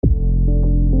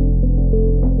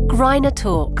Griner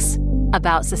Talks,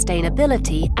 about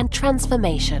sustainability and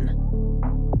transformation.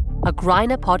 A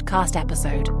Griner podcast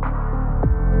episode.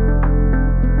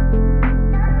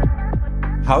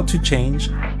 How to change,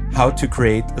 how to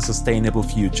create a sustainable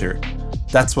future.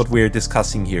 That's what we're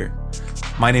discussing here.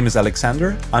 My name is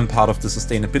Alexander. I'm part of the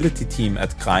sustainability team at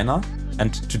Griner,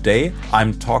 and today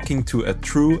I'm talking to a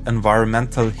true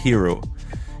environmental hero.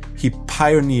 He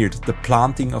pioneered the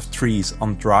planting of trees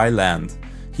on dry land.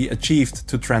 He achieved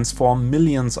to transform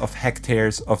millions of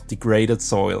hectares of degraded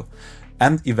soil,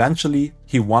 and eventually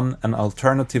he won an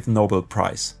Alternative Nobel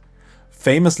Prize.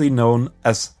 Famously known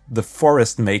as the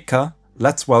forest maker,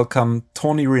 let's welcome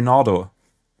Tony Rinaudo.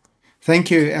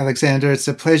 Thank you, Alexander. It's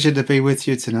a pleasure to be with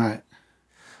you tonight.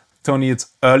 Tony,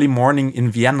 it's early morning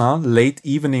in Vienna, late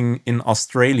evening in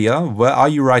Australia. Where are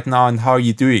you right now and how are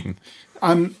you doing?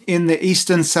 I'm in the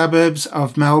eastern suburbs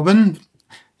of Melbourne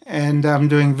and I'm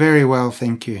doing very well,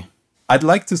 thank you. I'd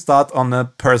like to start on a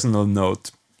personal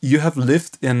note. You have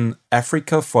lived in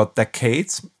Africa for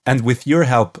decades, and with your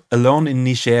help, alone in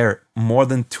Niger, more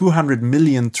than 200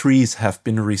 million trees have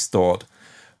been restored.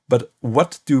 But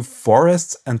what do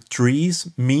forests and trees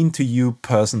mean to you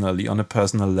personally, on a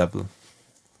personal level?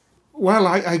 Well,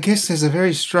 I guess there's a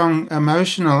very strong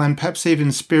emotional and perhaps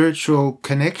even spiritual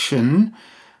connection.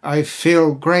 I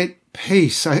feel great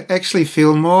peace. I actually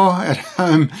feel more at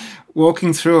home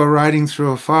walking through or riding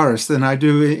through a forest than I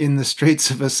do in the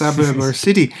streets of a suburb or a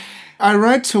city. I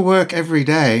ride to work every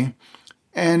day,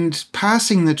 and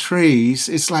passing the trees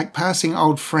is like passing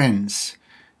old friends.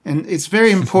 And it's very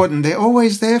important. They're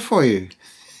always there for you.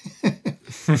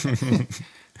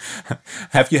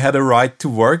 Have you had a ride to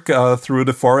work through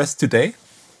the forest today?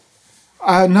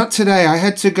 Not today. I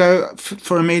had to go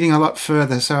for a meeting a lot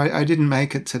further, so I didn't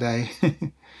make it today.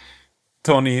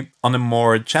 Tony, on a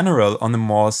more general, on a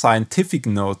more scientific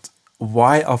note,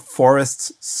 why are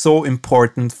forests so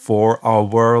important for our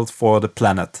world, for the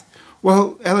planet?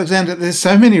 Well, Alexander, there's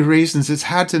so many reasons it's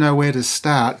hard to know where to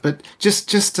start, but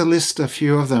just to list a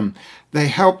few of them. They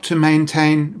help to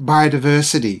maintain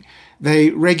biodiversity. They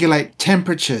regulate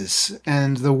temperatures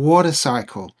and the water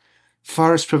cycle.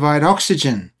 Forests provide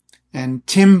oxygen and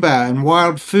timber and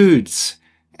wild foods.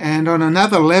 And on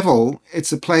another level,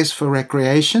 it's a place for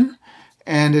recreation,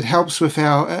 and it helps with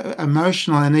our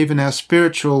emotional and even our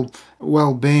spiritual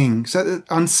well-being. So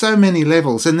on so many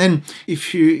levels. And then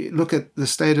if you look at the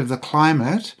state of the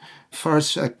climate,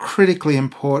 forests are critically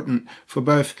important for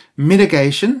both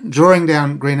mitigation, drawing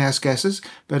down greenhouse gases,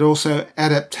 but also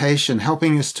adaptation,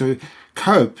 helping us to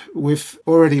cope with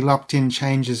already locked-in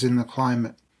changes in the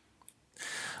climate.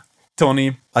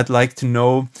 Tony, I'd like to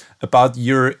know about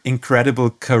your incredible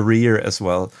career as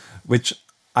well, which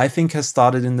I think has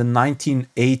started in the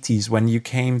 1980s when you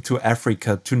came to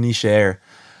Africa, to Niger.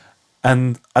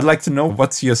 And I'd like to know,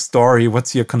 what's your story?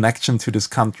 What's your connection to this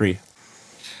country?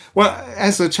 Well,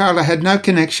 as a child, I had no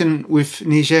connection with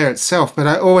Niger itself, but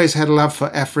I always had a love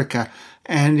for Africa.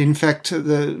 And in fact,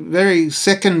 the very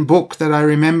second book that I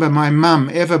remember my mum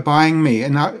ever buying me,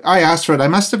 and I asked for it, I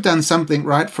must have done something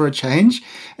right for a change,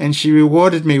 and she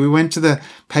rewarded me. We went to the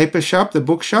paper shop, the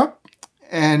bookshop,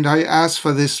 and I asked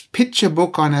for this picture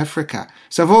book on Africa.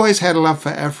 So I've always had a love for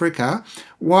Africa.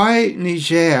 Why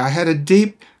Niger? I had a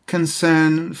deep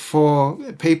concern for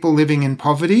people living in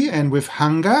poverty and with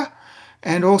hunger.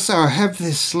 And also I have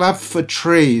this love for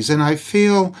trees, and I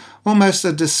feel almost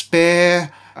a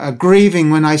despair, a grieving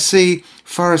when I see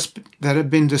forests that have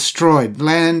been destroyed,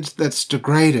 land that's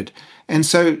degraded. And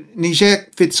so Niger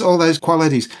fits all those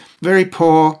qualities. Very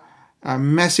poor,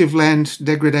 massive land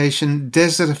degradation,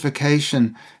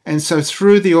 desertification. And so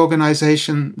through the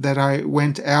organization that I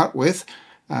went out with,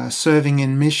 serving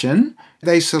in mission,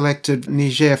 they selected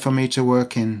Niger for me to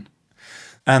work in.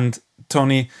 And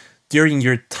Tony, during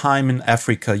your time in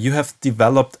Africa, you have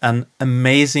developed an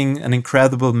amazing and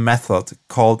incredible method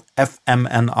called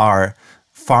FMNR,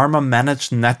 Farmer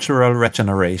Managed Natural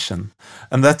Regeneration.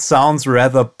 And that sounds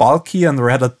rather bulky and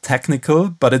rather technical,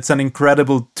 but it's an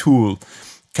incredible tool.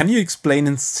 Can you explain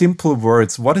in simple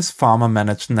words, what is Farmer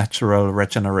Managed Natural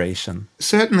Regeneration?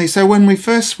 Certainly. So when we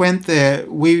first went there,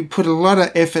 we put a lot of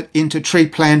effort into tree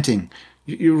planting.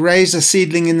 You raise a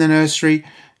seedling in the nursery,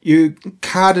 you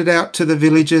cart it out to the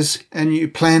villages, and you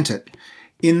plant it.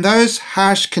 In those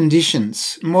harsh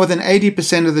conditions, more than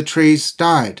 80% of the trees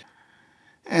died.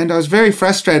 And I was very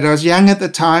frustrated. I was young at the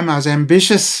time, I was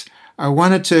ambitious, I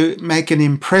wanted to make an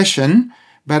impression,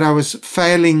 but I was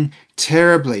failing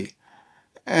terribly.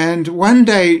 And one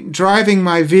day, driving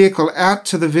my vehicle out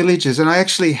to the villages, and I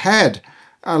actually had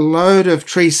a load of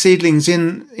tree seedlings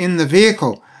in the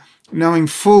vehicle, knowing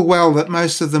full well that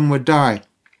most of them would die.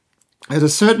 At a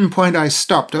certain point, I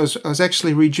stopped. I was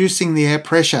actually reducing the air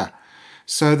pressure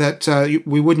so that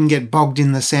we wouldn't get bogged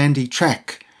in the sandy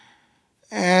track.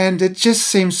 And it just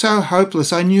seemed so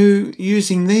hopeless. I knew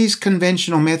using these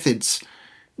conventional methods,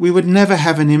 we would never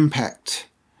have an impact.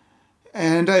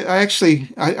 And I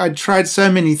tried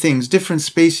so many things, different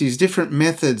species, different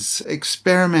methods,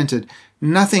 experimented.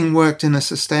 Nothing worked in a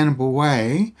sustainable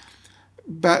way.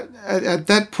 But at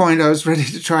that point, I was ready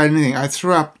to try anything. I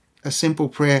threw up a simple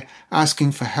prayer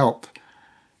asking for help.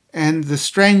 And the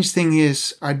strange thing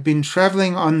is, I'd been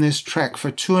traveling on this track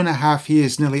for 2.5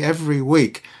 years, nearly every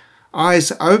week,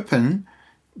 eyes open,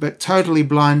 but totally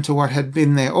blind to what had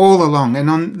been there all along. And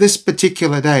on this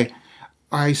particular day,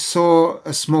 I saw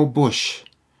a small bush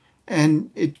and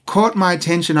it caught my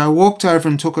attention. I walked over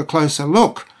and took a closer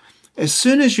look. As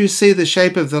soon as you see the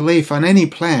shape of the leaf on any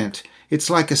plant, it's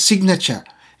like a signature.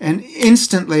 And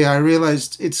instantly I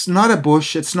realized it's not a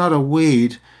bush, it's not a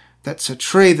weed. That's a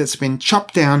tree that's been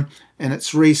chopped down and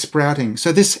it's re-sprouting.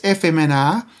 So this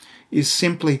FMNR is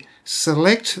simply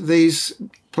select these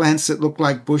plants that look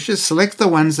like bushes, select the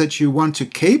ones that you want to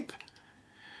keep,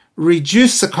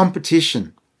 reduce the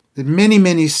competition. There are many,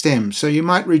 many stems. So you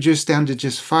might reduce down to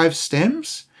just 5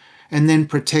 stems and then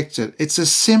protect it. It's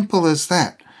as simple as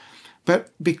that.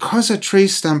 But because a tree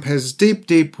stump has deep,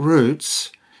 deep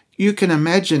roots, you can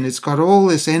imagine it's got all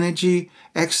this energy,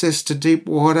 access to deep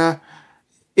water.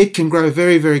 It can grow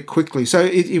very, very quickly. So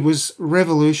it was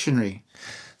revolutionary.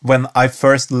 When I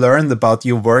first learned about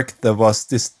your work, there was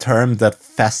this term that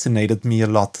fascinated me a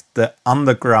lot, the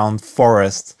underground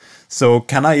forest. So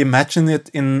can I imagine it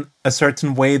in a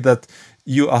certain way that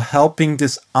you are helping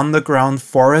this underground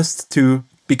forest to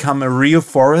become a real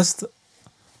forest?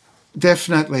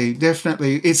 Definitely,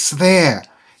 definitely. It's there.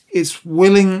 It's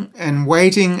willing and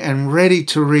waiting and ready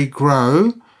to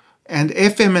regrow. And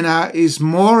FMNR is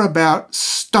more about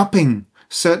stopping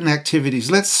certain activities.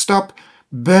 Let's stop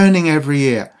burning every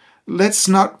year. Let's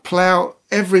not plough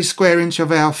every square inch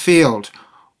of our field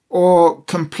or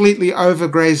completely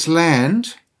overgraze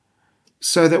land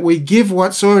so that we give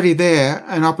what's already there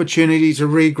an opportunity to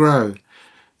regrow.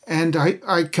 And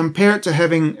I compare it to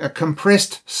having a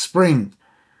compressed spring.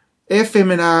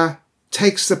 FMNR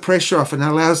takes the pressure off and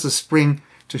allows the spring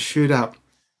to shoot up.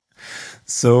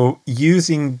 So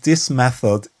using this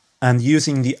method and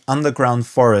using the underground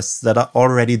forests that are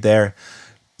already there,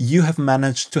 you have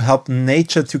managed to help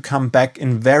nature to come back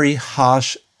in very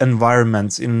harsh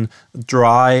environments, in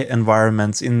dry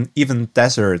environments, in even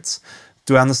deserts.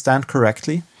 Do I understand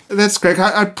correctly? That's correct.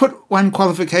 I'd put one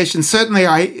qualification. Certainly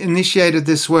I initiated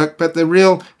this work, but the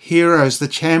real heroes, the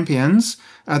champions,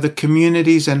 are the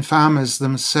communities and farmers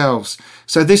themselves.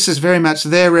 So this is very much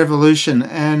their revolution.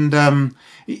 And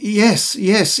yes,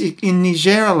 in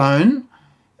Niger alone,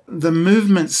 the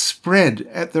movement spread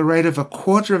at the rate of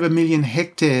 250,000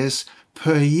 hectares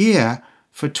per year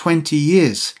for 20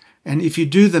 years. And if you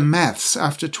do the maths,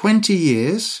 after 20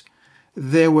 years,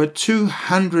 there were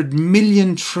 200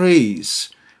 million trees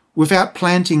without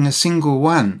planting a single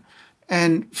one.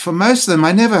 And for most of them,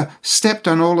 I never stepped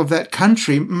on all of that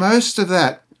country. Most of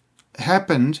that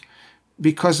happened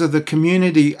because of the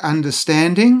community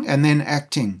understanding and then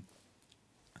acting.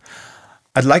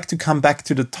 I'd like to come back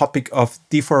to the topic of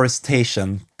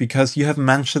deforestation, because you have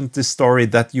mentioned this story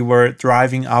that you were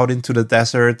driving out into the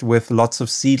desert with lots of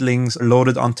seedlings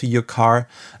loaded onto your car,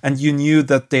 and you knew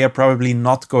that they are probably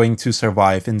not going to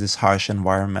survive in this harsh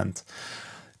environment.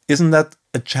 Isn't that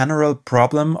a general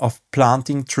problem of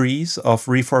planting trees, of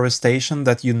reforestation,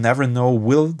 that you never know,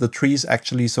 will the trees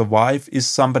actually survive? Is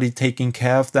somebody taking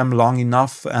care of them long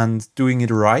enough and doing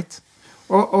it right?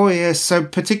 Oh yes. So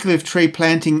particularly of tree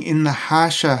planting in the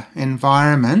harsher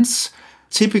environments,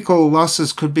 typical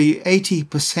losses could be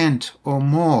 80% or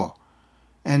more.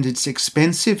 And it's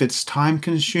expensive, it's time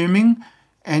consuming.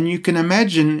 And you can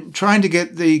imagine trying to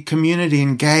get the community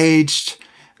engaged.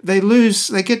 They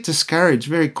get discouraged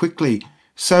very quickly.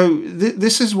 So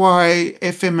this is why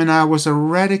FMNR was a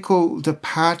radical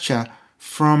departure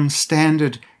from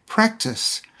standard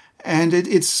practice. And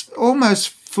it's almost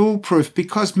foolproof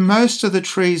because most of the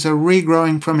trees are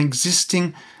regrowing from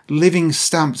existing living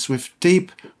stumps with deep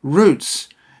roots.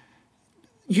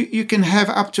 You can have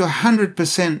up to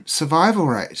 100% survival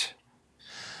rate.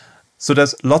 So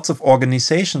there's lots of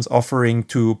organizations offering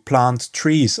to plant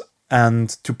trees and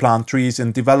to plant trees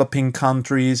in developing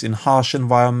countries, in harsh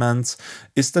environments.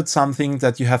 Is that something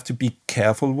that you have to be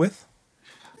careful with?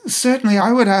 Certainly,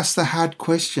 I would ask the hard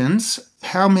questions.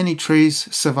 How many trees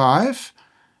survive?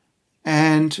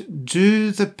 And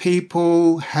do the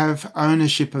people have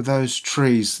ownership of those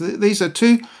trees? These are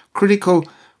two critical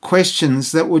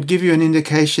questions that would give you an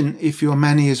indication if your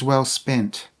money is well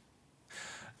spent.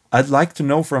 I'd like to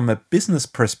know from a business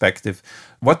perspective,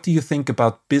 what do you think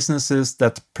about businesses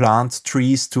that plant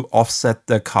trees to offset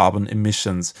their carbon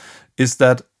emissions? Is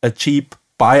that a cheap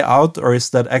buyout, or is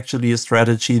that actually a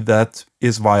strategy that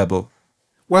is viable?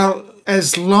 Well,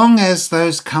 as long as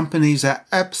those companies are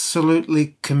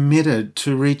absolutely committed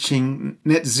to reaching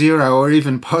net zero or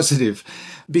even positive,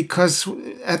 because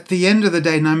at the end of the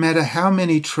day, no matter how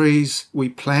many trees we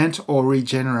plant or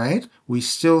regenerate, we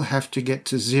still have to get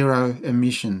to zero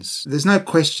emissions. There's no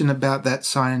question about that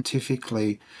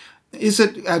scientifically. Is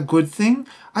it a good thing?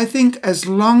 I think as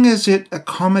long as it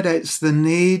accommodates the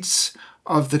needs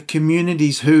of the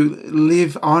communities who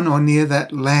live on or near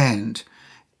that land,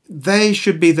 they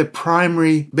should be the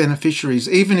primary beneficiaries.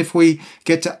 Even if we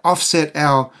get to offset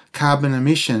our carbon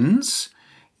emissions,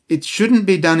 it shouldn't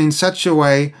be done in such a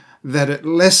way that it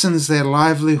lessens their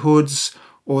livelihoods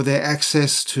or their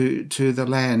access to the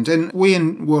land. And we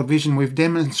in World Vision, we've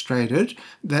demonstrated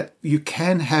that you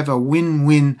can have a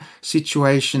win-win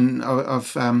situation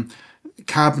of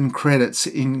carbon credits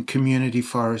in community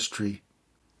forestry.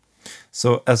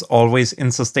 So as always in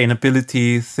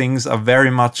sustainability, things are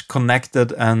very much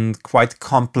connected and quite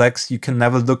complex. You can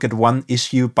never look at one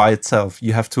issue by itself.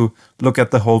 You have to look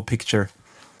at the whole picture.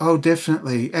 Oh,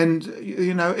 definitely. And,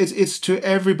 you know, it's to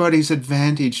everybody's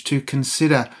advantage to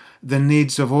consider the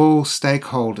needs of all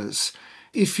stakeholders.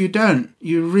 If you don't,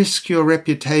 you risk your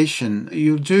reputation.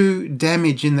 You'll do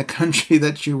damage in the country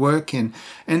that you work in.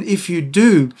 And if you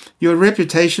do, your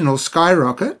reputation will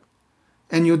skyrocket.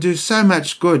 And you'll do so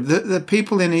much good. The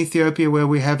people in Ethiopia where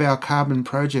we have our carbon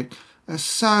project are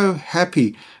so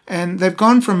happy. And they've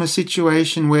gone from a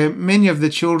situation where many of the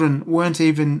children weren't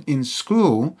even in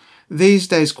school. These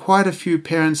days, quite a few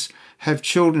parents have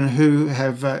children who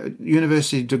have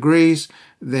university degrees,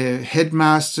 they're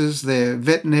headmasters, they're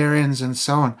veterinarians and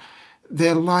so on.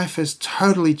 Their life has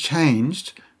totally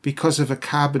changed because of a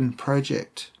carbon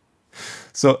project.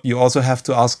 So you also have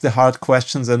to ask the hard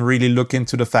questions and really look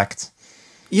into the facts.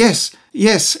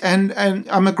 Yes. And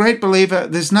I'm a great believer,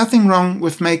 there's nothing wrong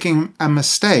with making a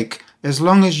mistake as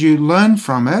long as you learn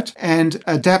from it and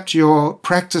adapt your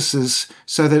practices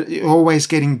so that you're always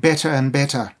getting better and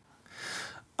better.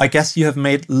 I guess you have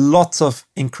made lots of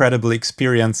incredible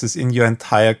experiences in your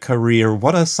entire career.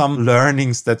 What are some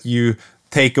learnings that you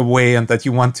take away and that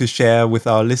you want to share with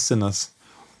our listeners?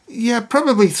 Yeah,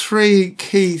 probably three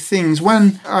key things.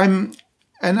 One, I'm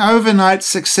an overnight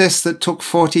success that took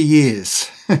 40 years.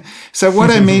 So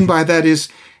what I mean by that is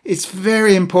it's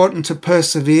very important to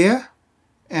persevere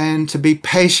and to be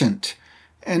patient.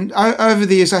 And over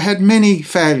the years, I had many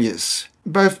failures,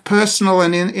 both personal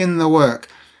and in the work,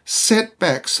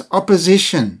 setbacks,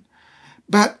 opposition.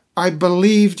 But I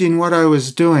believed in what I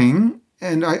was doing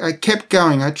and I kept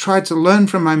going. I tried to learn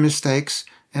from my mistakes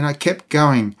and I kept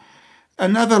going.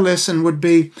 Another lesson would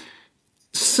be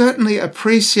certainly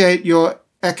appreciate your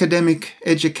academic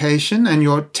education and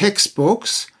your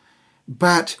textbooks,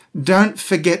 but don't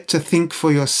forget to think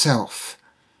for yourself.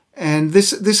 And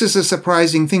this is a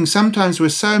surprising thing. Sometimes we're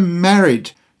so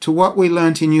married to what we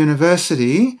learnt in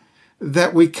university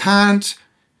that we can't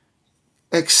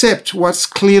accept what's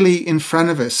clearly in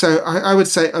front of us. So I would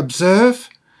say observe,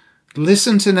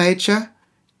 listen to nature,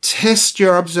 test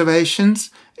your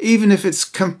observations, even if it's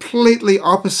completely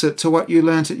opposite to what you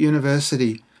learnt at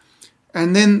university.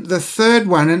 And then the third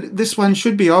one, and this one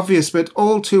should be obvious, but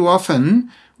all too often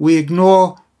we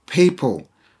ignore people.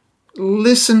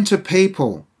 Listen to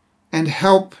people and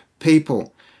help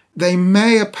people. They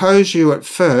may oppose you at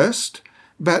first,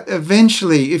 but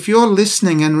eventually, if you're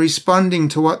listening and responding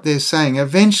to what they're saying,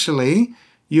 eventually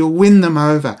you'll win them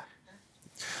over.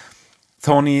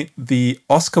 Tony, the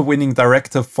Oscar-winning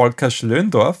director Volker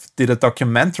Schlöndorff did a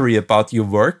documentary about your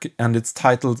work, and it's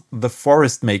titled The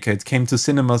Forest Maker. It came to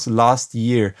cinemas last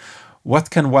year. What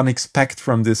can one expect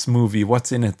from this movie?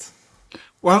 What's in it?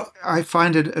 Well, I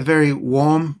find it a very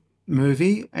warm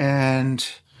movie, and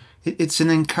it's an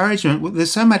encouragement.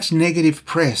 There's so much negative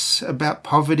press about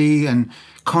poverty and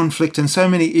conflict and so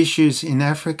many issues in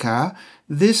Africa.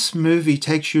 This movie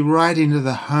takes you right into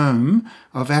the home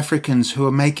of Africans who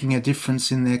are making a difference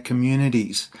in their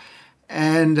communities.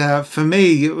 And for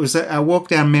me, it was a walk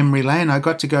down memory lane. I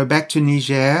got to go back to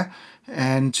Niger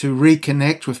and to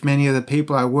reconnect with many of the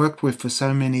people I worked with for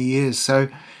so many years. So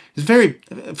it's very,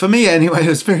 for me anyway, it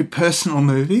was a very personal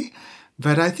movie.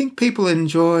 But I think people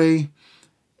enjoy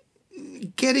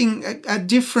getting a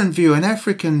different view, an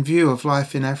African view of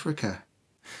life in Africa.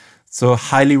 So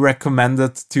highly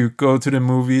recommended to go to the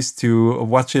movies, to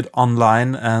watch it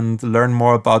online and learn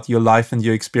more about your life and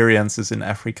your experiences in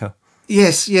Africa.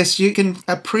 Yes, you can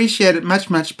appreciate it much,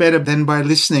 much better than by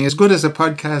listening. As good as a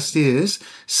podcast is,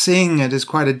 seeing it is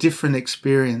quite a different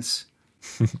experience.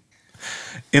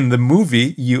 In the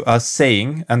movie, you are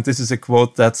saying, and this is a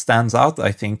quote that stands out,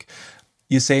 I think,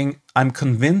 you're saying, "I'm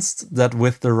convinced that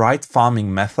with the right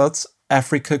farming methods,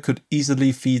 Africa could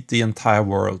easily feed the entire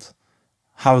world."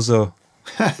 How so?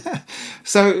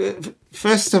 So,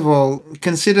 first of all,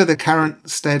 consider the current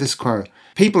status quo.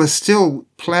 People are still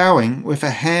ploughing with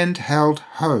a handheld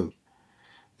hoe.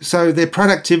 So their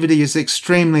productivity is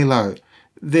extremely low.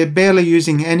 They're barely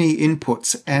using any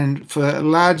inputs, and for a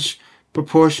large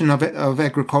proportion of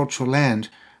agricultural land,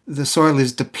 the soil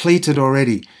is depleted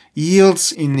already.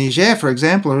 Yields in Niger, for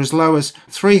example, are as low as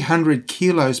 300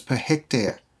 kilos per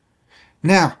hectare.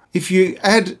 Now, if you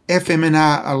add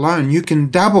FMNR alone, you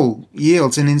can double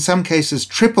yields and in some cases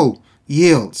triple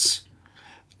yields.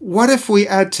 What if we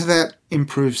add to that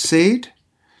improved seed,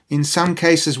 in some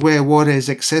cases where water is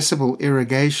accessible,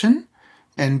 irrigation,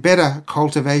 and better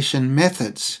cultivation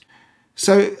methods?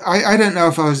 So I don't know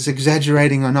if I was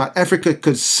exaggerating or not. Africa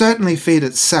could certainly feed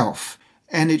itself,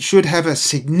 and it should have a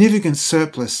significant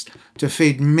surplus to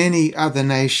feed many other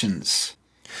nations.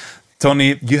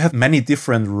 Tony, you have many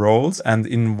different roles, and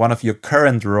in one of your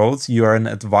current roles, you are an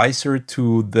advisor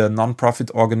to the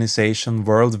nonprofit organization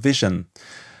World Vision.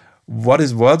 What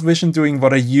is World Vision doing?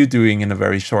 What are you doing in a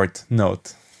very short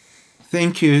note?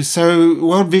 Thank you. So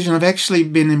World Vision, I've actually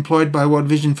been employed by World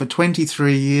Vision for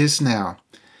 23 years now.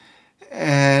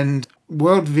 And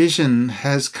World Vision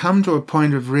has come to a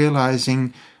point of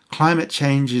realizing climate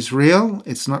change is real,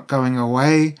 it's not going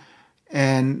away,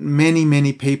 and many,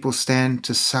 many people stand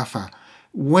to suffer.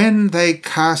 When they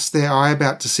cast their eye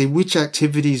about to see which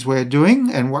activities we're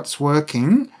doing and what's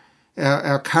working,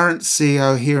 our current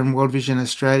CEO here in World Vision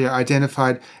Australia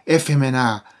identified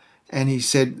FMNR, and he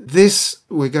said,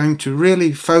 we're going to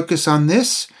really focus on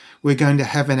this. We're going to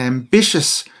have an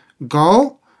ambitious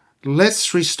goal.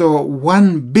 Let's restore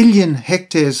 1 billion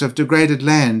hectares of degraded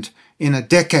land in a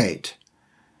decade.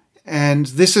 And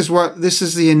this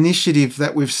is the initiative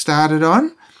that we've started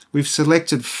on. We've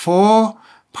selected 4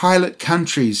 pilot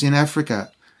countries in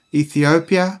Africa: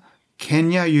 Ethiopia,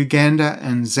 Kenya, Uganda,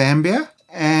 and Zambia.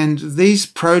 And these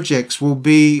projects will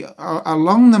be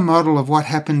along the model of what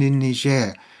happened in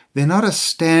Niger. They're not a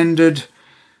standard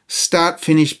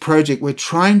start-finish project. We're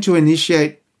trying to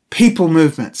initiate people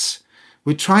movements.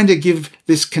 We're trying to give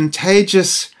this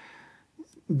contagious,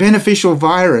 beneficial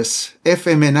virus,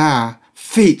 FMNR,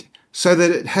 feet so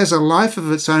that it has a life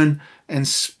of its own and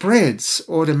spreads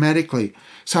automatically.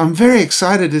 So I'm very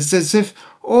excited. It's as if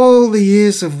all the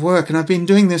years of work, and I've been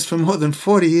doing this for more than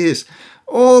 40 years,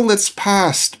 all that's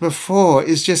passed before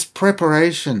is just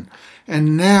preparation.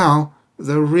 And now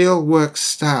the real work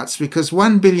starts, because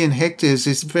 1 billion hectares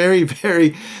is a very,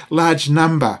 very large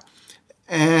number.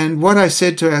 And what I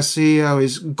said to our CEO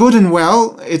is, good and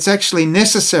well, it's actually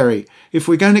necessary. If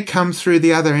we're going to come through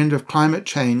the other end of climate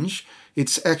change,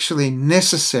 it's actually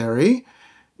necessary,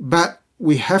 but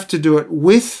we have to do it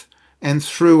with and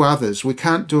through others. We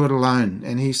can't do it alone.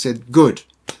 And he said, good.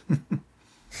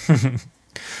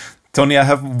 Tony, I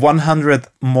have 100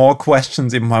 more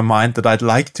questions in my mind that I'd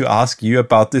like to ask you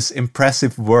about this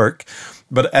impressive work.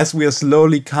 But as we are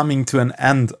slowly coming to an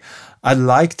end, I'd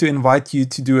like to invite you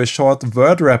to do a short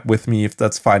word wrap with me, if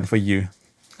that's fine for you.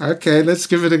 Okay, let's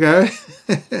give it a go.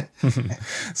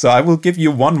 So I will give you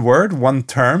one word, one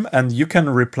term, and you can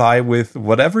reply with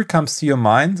whatever comes to your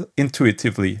mind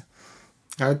intuitively.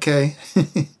 Okay.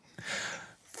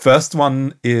 First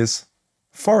one is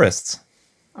forests.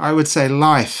 I would say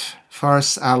life.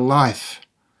 Forests are life.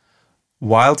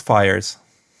 Wildfires.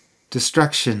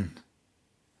 Destruction.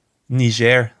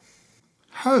 Niger.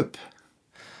 Hope.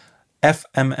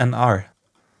 FMNR.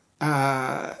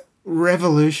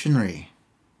 Revolutionary.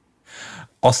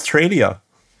 Australia.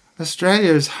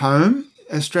 Australia is home.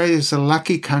 Australia is a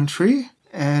lucky country,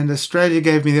 and Australia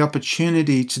gave me the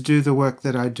opportunity to do the work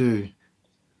that I do.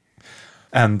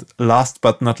 And last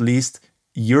but not least,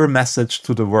 your message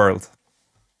to the world.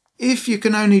 If you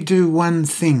can only do one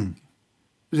thing,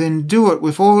 then do it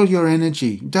with all your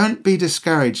energy. Don't be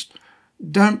discouraged.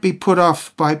 Don't be put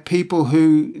off by people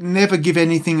who never give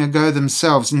anything a go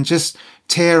themselves and just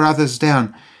tear others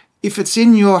down. If it's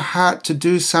in your heart to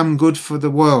do some good for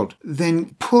the world,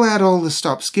 then pull out all the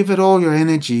stops, give it all your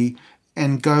energy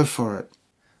and go for it.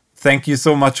 Thank you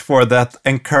so much for that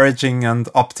encouraging and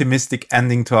optimistic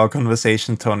ending to our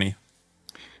conversation, Tony.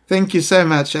 Thank you so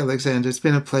much, Alexander. It's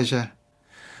been a pleasure.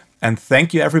 And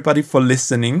thank you everybody for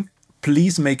listening.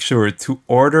 Please make sure to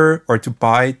order or to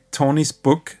buy Tony's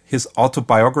book, his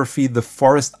autobiography, The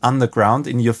Forest Underground,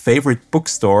 in your favorite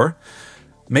bookstore.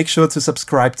 make sure to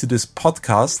subscribe to this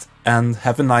podcast and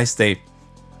have a nice day.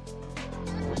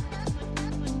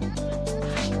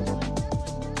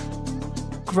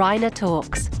 Greiner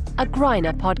Talks, a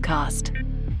Greiner podcast.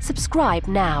 Subscribe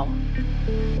now.